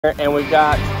And we've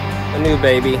got a new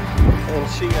baby,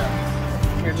 and she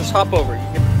here, just hop over. You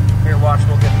can here, watch.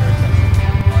 We'll get there.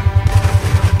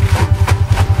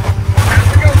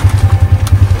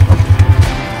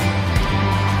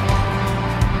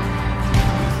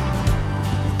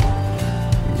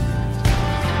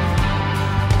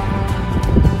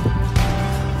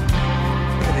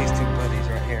 Look at these two buddies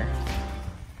right here.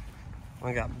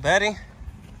 We got Betty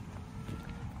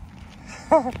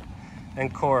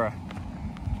and Cora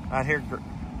out here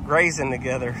grazing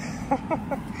together.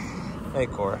 Hey,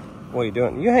 Cora, what are you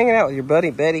doing? You hanging out with your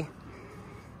buddy, Betty?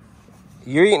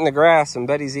 You're eating the grass and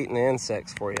Betty's eating the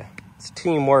insects for you. It's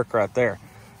teamwork right there.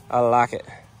 I like it.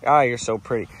 Ah, you're so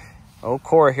pretty. Oh,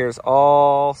 Cora here's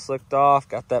all slicked off.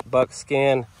 Got that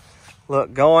buckskin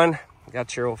look going.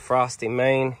 Got your old frosty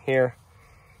mane here.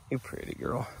 You pretty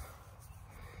girl.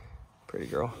 Pretty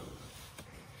girl.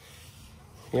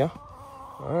 Yeah?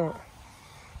 All right.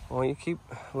 Well, you keep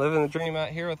living the dream out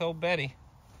here with old Betty.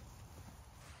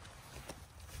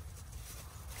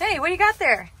 Hey, what do you got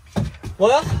there?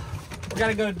 Well, we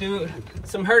gotta go do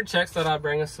some herd checks. Thought I'd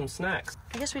bring us some snacks.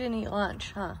 I guess we didn't eat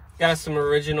lunch, huh? Got us some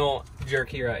original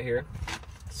jerky right here.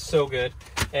 So good.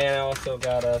 And I also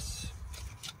got us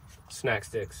snack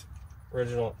sticks.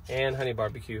 Original and honey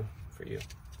barbecue for you.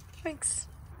 Thanks.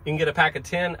 You can get a pack of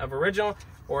 10 of original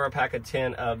or a pack of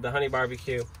 10 of the honey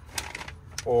barbecue,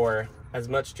 or as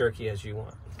much jerky as you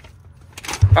want.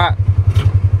 All right,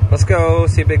 let's go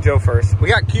see Big Joe first. We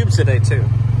got cubes today too,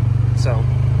 so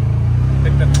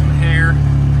picked up some hair.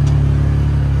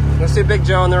 Let's see Big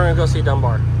Joe, and then we're gonna go see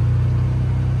Dunbar.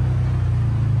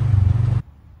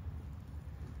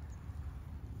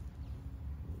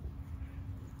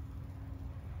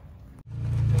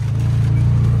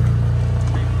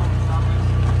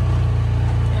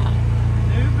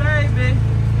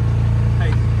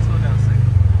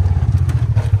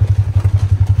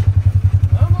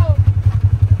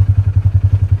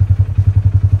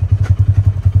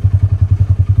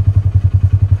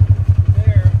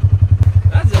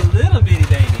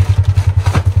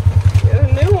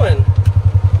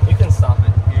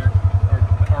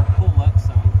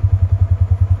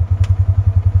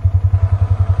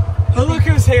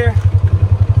 Here.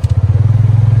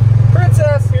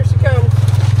 Princess, here she comes.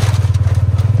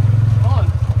 Come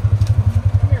on.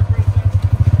 Come here, Princess.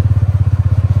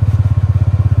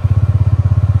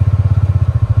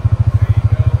 There you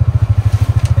go.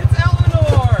 It's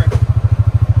Eleanor.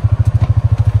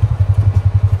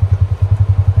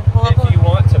 If you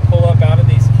want to pull up out of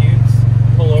these cubes,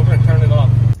 pull over and turn it off.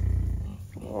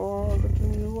 Oh, that's a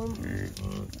new one.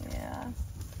 Yeah.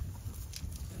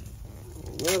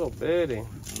 Little bitty.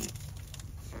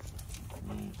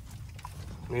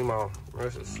 Meanwhile,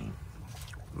 Rose is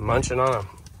munching on a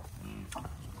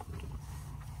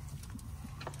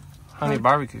honey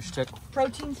barbecue stick.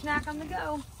 Protein snack on the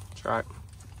go. That's right.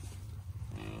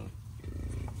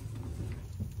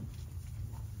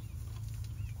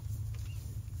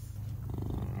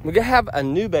 We have a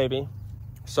new baby.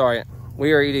 Sorry,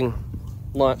 we are eating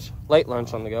lunch, late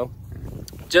lunch on the go.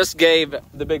 Just gave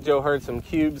the Big Joe herd some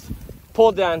cubes.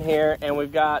 Pulled down here, and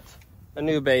we've got a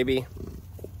new baby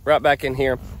right back in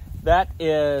here. That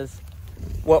is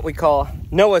what we call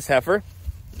Noah's heifer.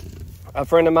 A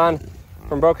friend of mine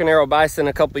from Broken Arrow Bison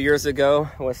a couple years ago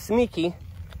was sneaky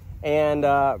and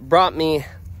brought me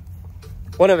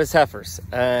one of his heifers,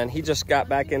 and he just got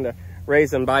back into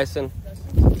raising bison.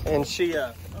 And she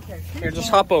here,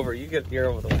 just hop over. You're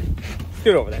over the way.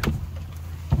 Get over there.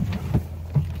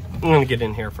 I'm gonna get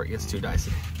in here before it gets too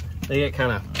dicey. They get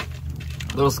kind of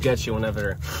a little sketchy whenever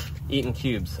they're eating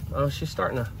cubes. Oh, she's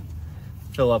starting to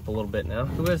fill up a little bit now.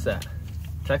 Who is that?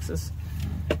 Texas?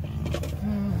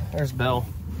 There's Belle.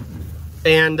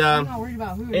 And I'm not worried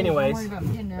about who. anyways, I'm worried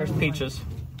about there's Peaches.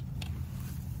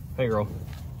 Hey, girl.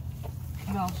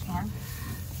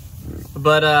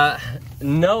 But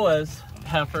Noah's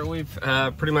heifer, we've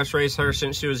pretty much raised her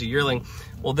since she was a yearling.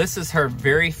 Well, this is her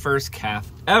very first calf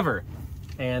ever,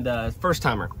 and first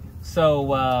timer.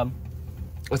 So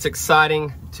it's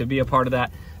exciting to be a part of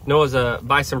that. Noah's a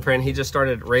bison friend. He just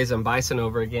started raising bison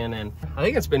over again, and I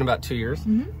think it's been about 2 years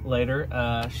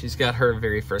later. She's got her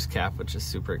very first calf, which is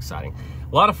super exciting.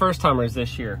 A lot of first timers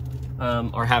this year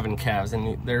are having calves,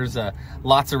 and there's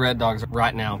lots of red dogs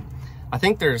right now. I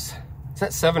think is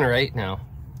that 7 or 8 now?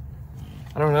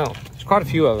 I don't know. There's quite a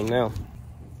few of them now.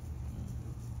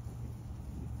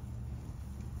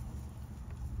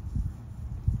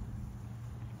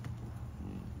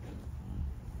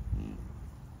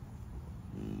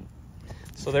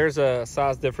 So there's a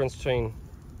size difference between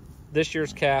this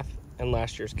year's calf and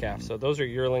last year's calf. So those are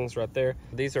yearlings right there.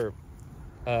 These are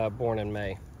born in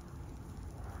May.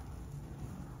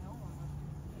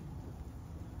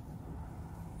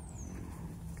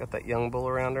 Got that young bull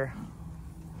around her.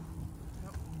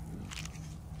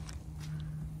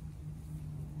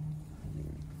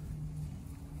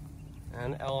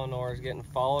 And Eleanor's getting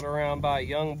followed around by a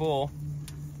young bull.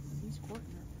 He's courting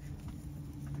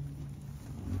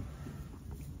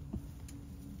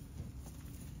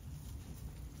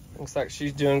her. Looks like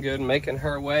she's doing good, making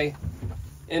her way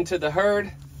into the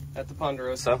herd at the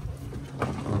Ponderosa.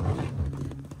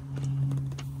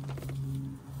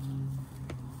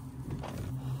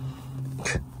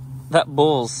 That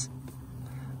bull's,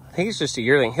 I think he's just a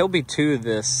yearling. He'll be 2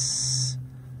 this,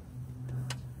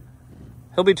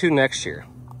 he'll be 2 next year.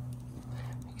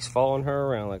 He's following her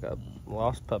around like a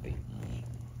lost puppy.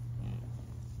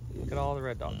 Look at all the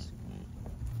red dogs.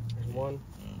 There's 1,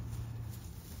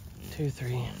 2,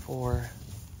 3, 4,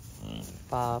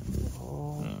 5.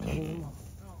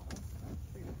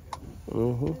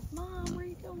 Oh, Mom, where are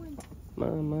you going?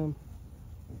 Mom.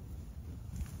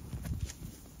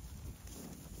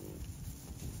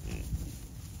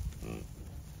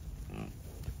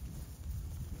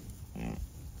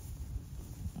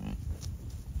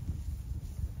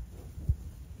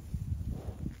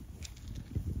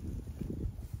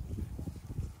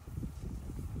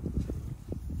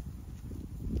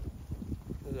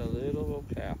 There's a little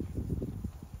calf.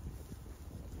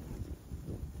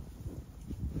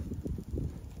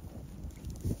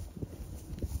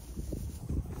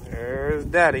 There's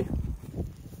Daddy.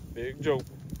 Big Joe.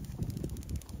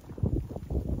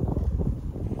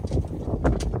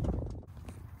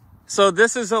 So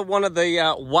this is one of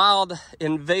the wild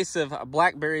invasive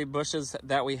blackberry bushes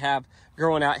that we have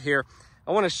growing out here.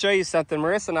 I want to show you something.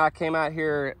 Marissa and I came out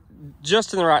here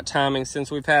just in the right timing since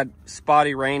we've had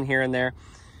spotty rain here and there.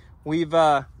 We've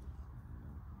what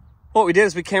we did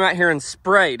is we came out here and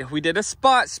sprayed. We did a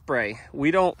spot spray.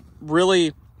 We're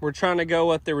trying to go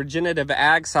with the regenerative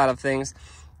ag side of things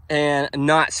and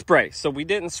not spray. So we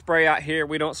didn't spray out here.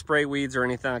 We don't spray weeds or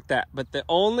anything like that. But the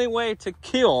only way to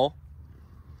kill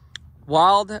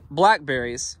wild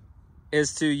blackberries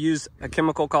is to use a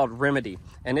chemical called Remedy.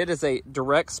 And it is a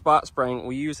direct spot spraying.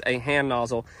 We use a hand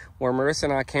nozzle where Marissa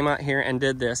and I came out here and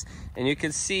did this. And you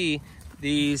can see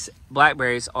these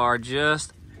blackberries are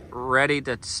just ready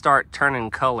to start turning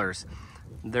colors.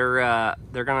 They're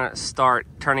gonna start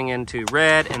turning into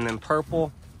red and then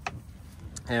purple.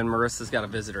 And Marissa's got a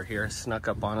visitor here, snuck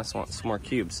up on us, wants some more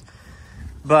cubes.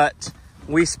 But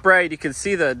we sprayed, you can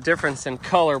see the difference in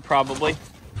color probably.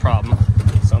 Problem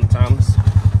sometimes.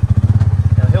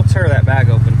 Yeah, he'll tear that bag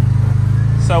open.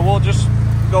 So we'll just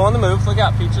go on the move. Look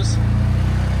out, Peaches.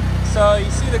 So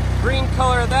you see the green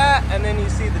color of that, and then you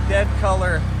see the dead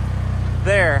color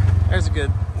there. There's a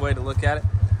good way to look at it.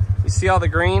 You see all the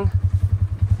green?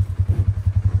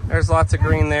 There's lots of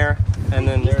green there, and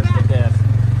then there's the dead.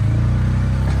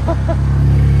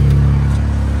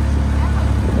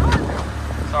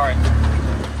 Sorry.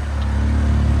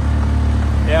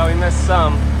 Yeah, we missed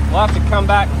some. We'll have to come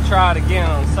back and try it again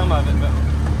on some of it, but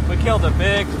we killed a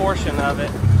big portion of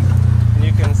it, and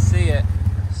you can see it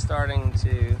starting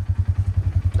to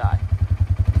die.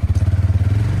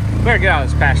 Better get out of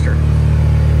this pasture.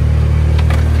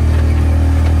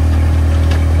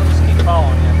 We'll just keep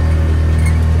following you.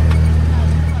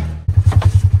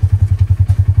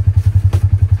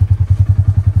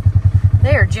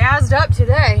 They are jazzed up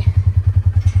today.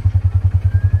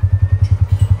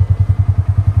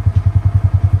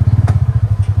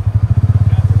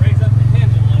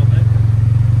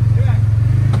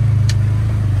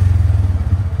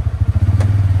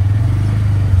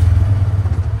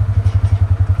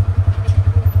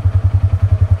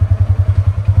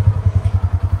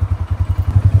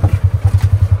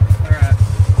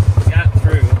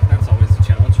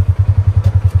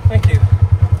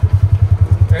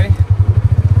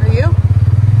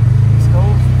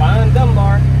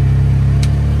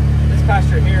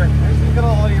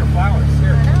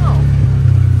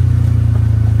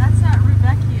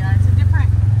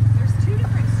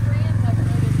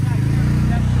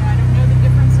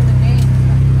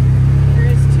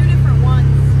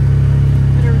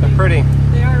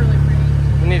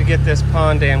 This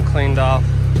pond dam cleaned off.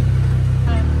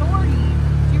 Thorny.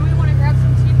 Do we want to grab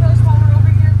some T-posts while we're over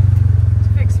here to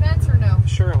fix fence or no?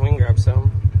 Sure, we can grab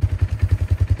some.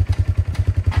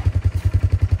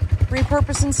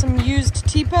 Repurposing some used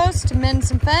T-posts to mend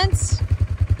some fence.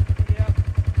 Yep.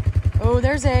 Oh,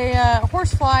 there's a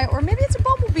horsefly, or maybe it's a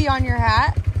bumblebee on your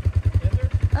hat. Is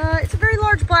there? It's a very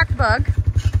large black bug.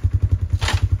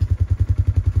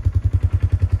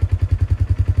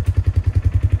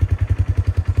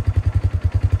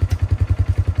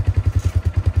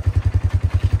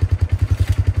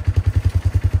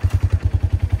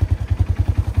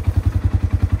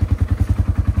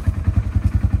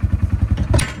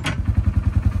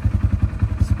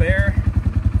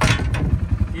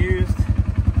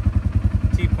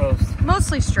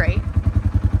 Mostly straight.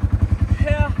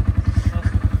 Yeah.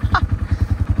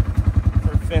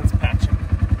 For fence patching.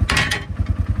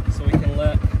 So we can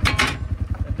let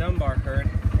the Dunbar herd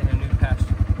in a new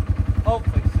pasture.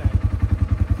 Hopefully soon.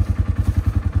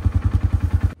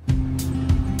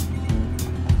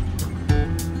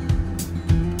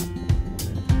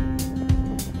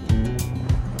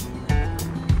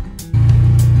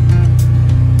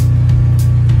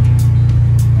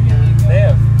 They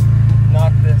have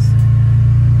knocked this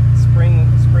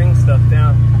spring stuff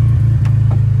down.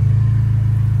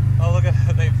 Oh, look at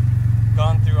how they've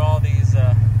gone through all these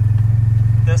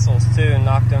thistles too and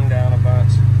knocked them down a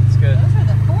bunch. It's good. Those are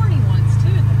the thorny ones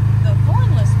too. The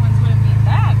thornless ones wouldn't be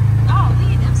bad.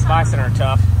 Golly, them Bison are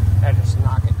tough. I just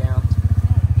knock it down.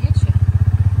 Get you.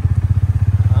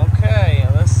 Okay,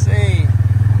 let's see.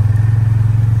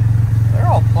 They're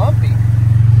all plumpy.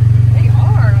 They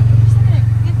are. I'm just looking at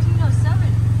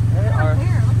 1507. They Look at are. her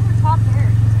hair. Look at her top hair.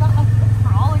 She's got like a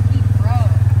frolicky fro.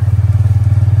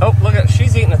 Oh, look at,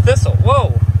 she's eating a thistle.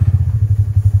 Whoa.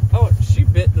 Oh, she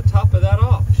bit the top of that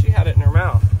off. She had it in her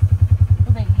mouth.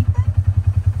 Will they eat that?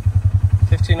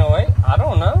 1508? I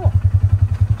don't know.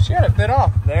 She had it bit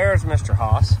off. There's Mr.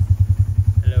 Haas.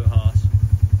 Hello, Haas.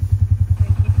 Can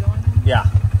we keep going? Yeah.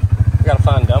 We gotta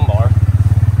find Dunbar.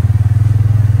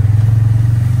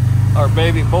 Our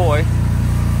baby boy.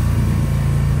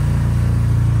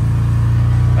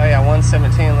 Oh yeah,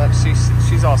 117. Look,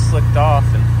 she's all slicked off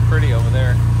and pretty over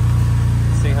there.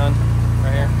 See, hun?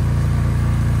 Right here.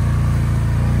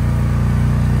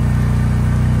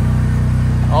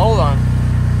 Hold on.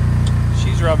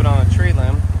 She's rubbing on a tree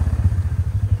limb.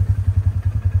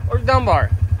 Where's Dunbar?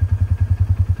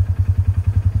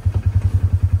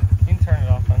 You can turn it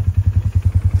off, hun.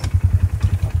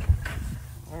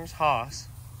 There's Haas.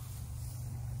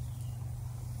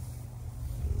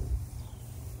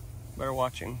 Better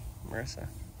watching, Marissa.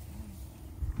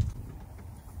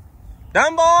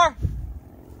 Dunbar!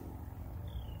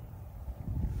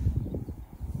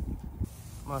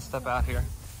 I'm gonna step out here.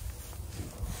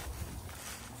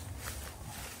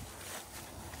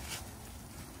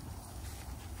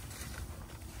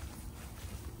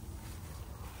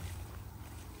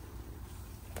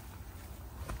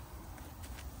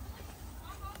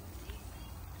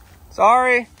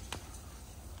 Sorry.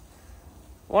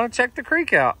 Want to check the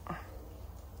creek out.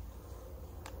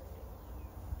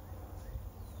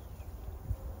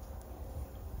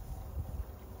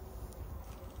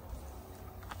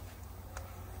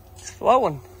 It's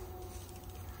flowing.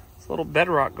 It's a little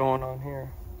bedrock going on here.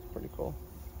 It's pretty cool.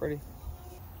 Pretty.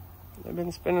 They've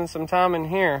been spending some time in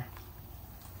here.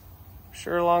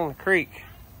 Sure, along the creek.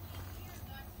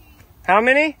 How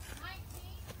many? 19.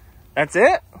 That's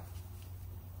it?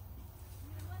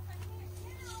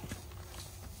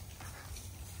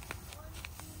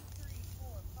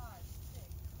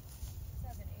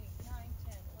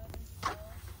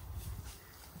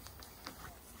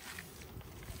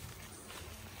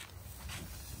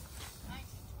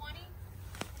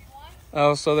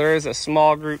 Oh, so there is a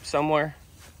small group somewhere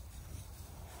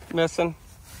missing. I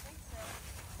think so.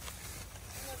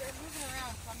 They're moving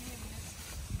around, so I'm gonna miss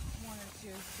one or two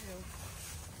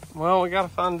too. Well, we gotta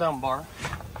find Dunbar.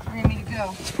 Where do you need me to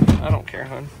go? I don't care,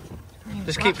 hon.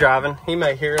 Just keep driving. He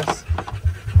may hear us.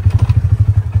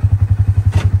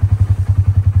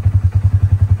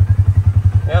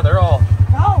 Yeah, they're all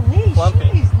Golly, plumpy.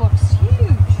 she looks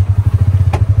huge.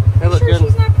 They look sure good.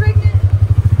 She's not pregnant?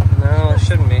 No, it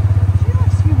shouldn't be. She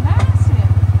looks massive.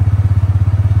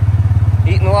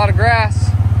 Eating a lot of grass.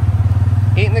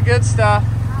 Eating the good stuff.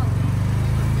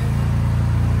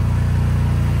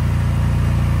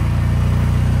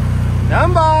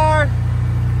 Dunbar!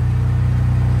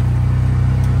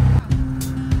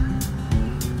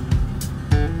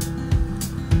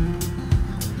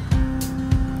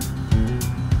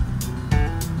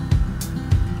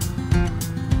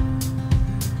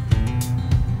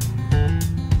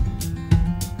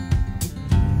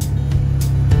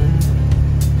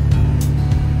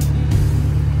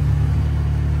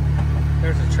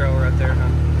 There's a trail right there, huh?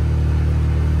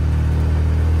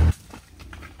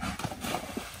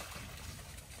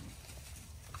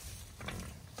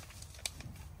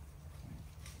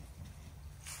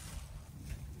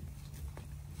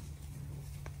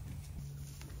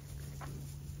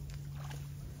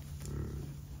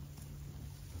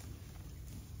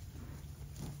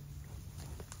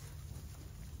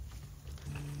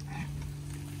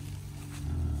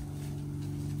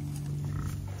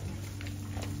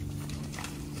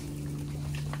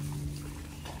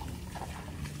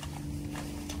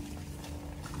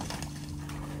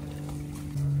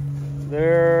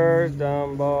 There's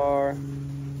Dunbar.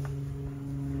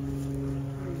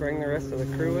 bring the rest of the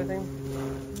crew with him?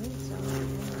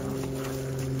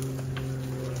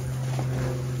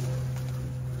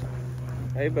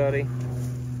 Hey, buddy.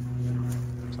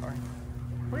 Sorry.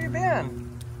 Where you been?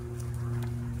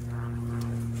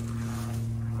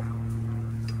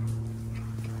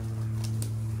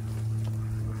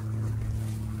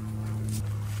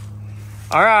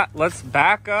 All right, let's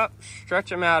back up, stretch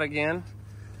them out again,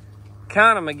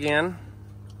 count them again,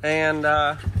 and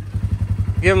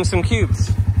give them some cubes.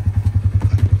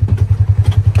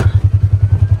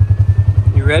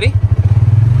 You ready?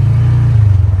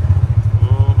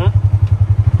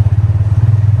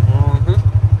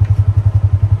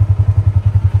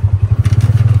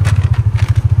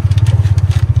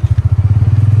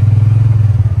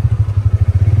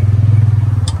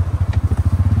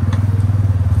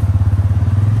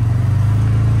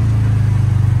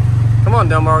 Come on,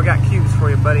 Dunbar, we got cubes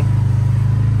for you, buddy.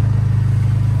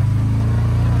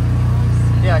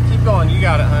 Yeah, keep going. You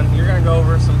got it, hun. You're gonna go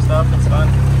over some stuff. It's fun.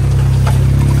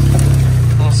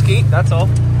 A little skeet, that's all.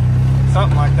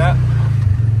 Something like that.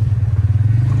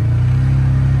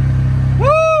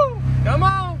 Woo! Come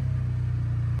on!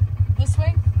 This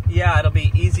way? Yeah, it'll be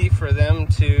easy for them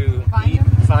to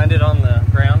Find it on the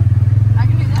ground. I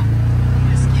can do that.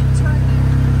 Just get turned.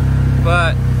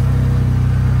 But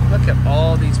look at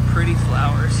all these pretty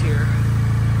flowers here.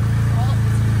 Well,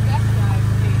 it's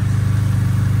definitely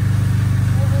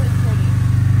really pretty.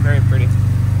 Very pretty.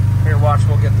 Here, watch,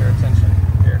 we'll get their attention.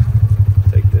 Here,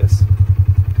 take this.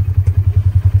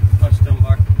 Watch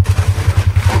Dunbar.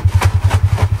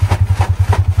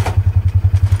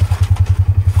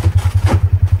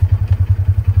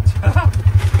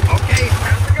 Okay,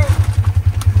 time to go.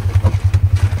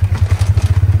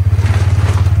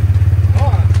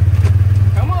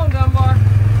 Come on, Dunbar.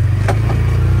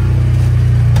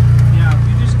 Yeah, if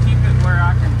you just keep it where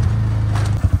I can.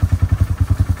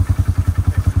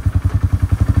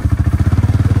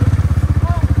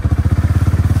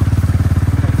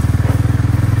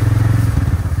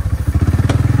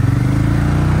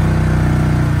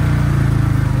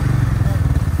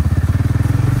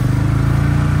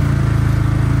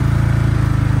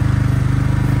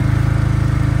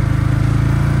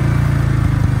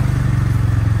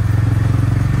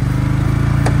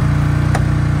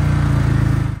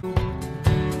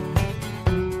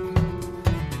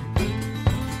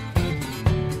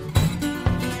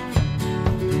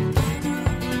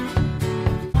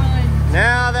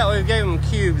 Now that we've gave them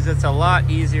cubes, it's a lot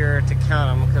easier to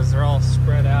count them because they're all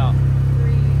spread out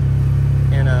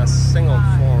in a single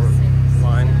form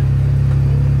line.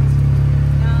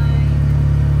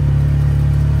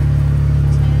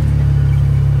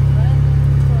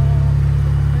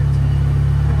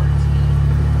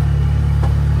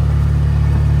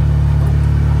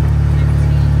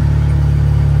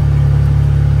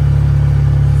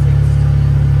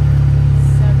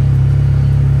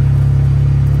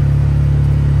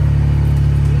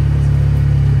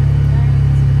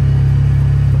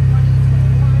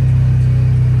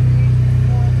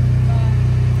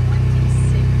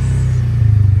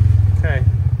 26. Okay.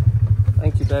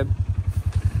 Thank you, babe.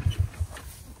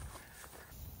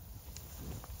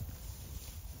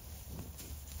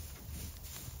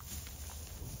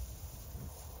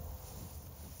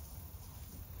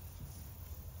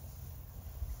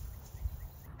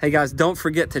 Hey guys, don't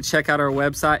forget to check out our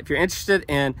website. If you're interested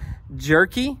in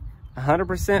jerky,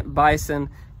 100% bison,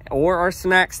 or our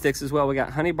snack sticks as well, we got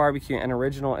honey barbecue and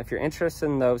original. If you're interested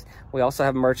in those, we also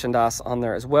have merchandise on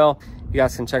there as well. You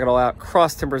guys can check it all out,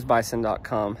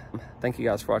 crosstimbersbison.com. Thank you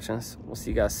guys for watching us. We'll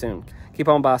see you guys soon. Keep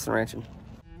on bison ranching.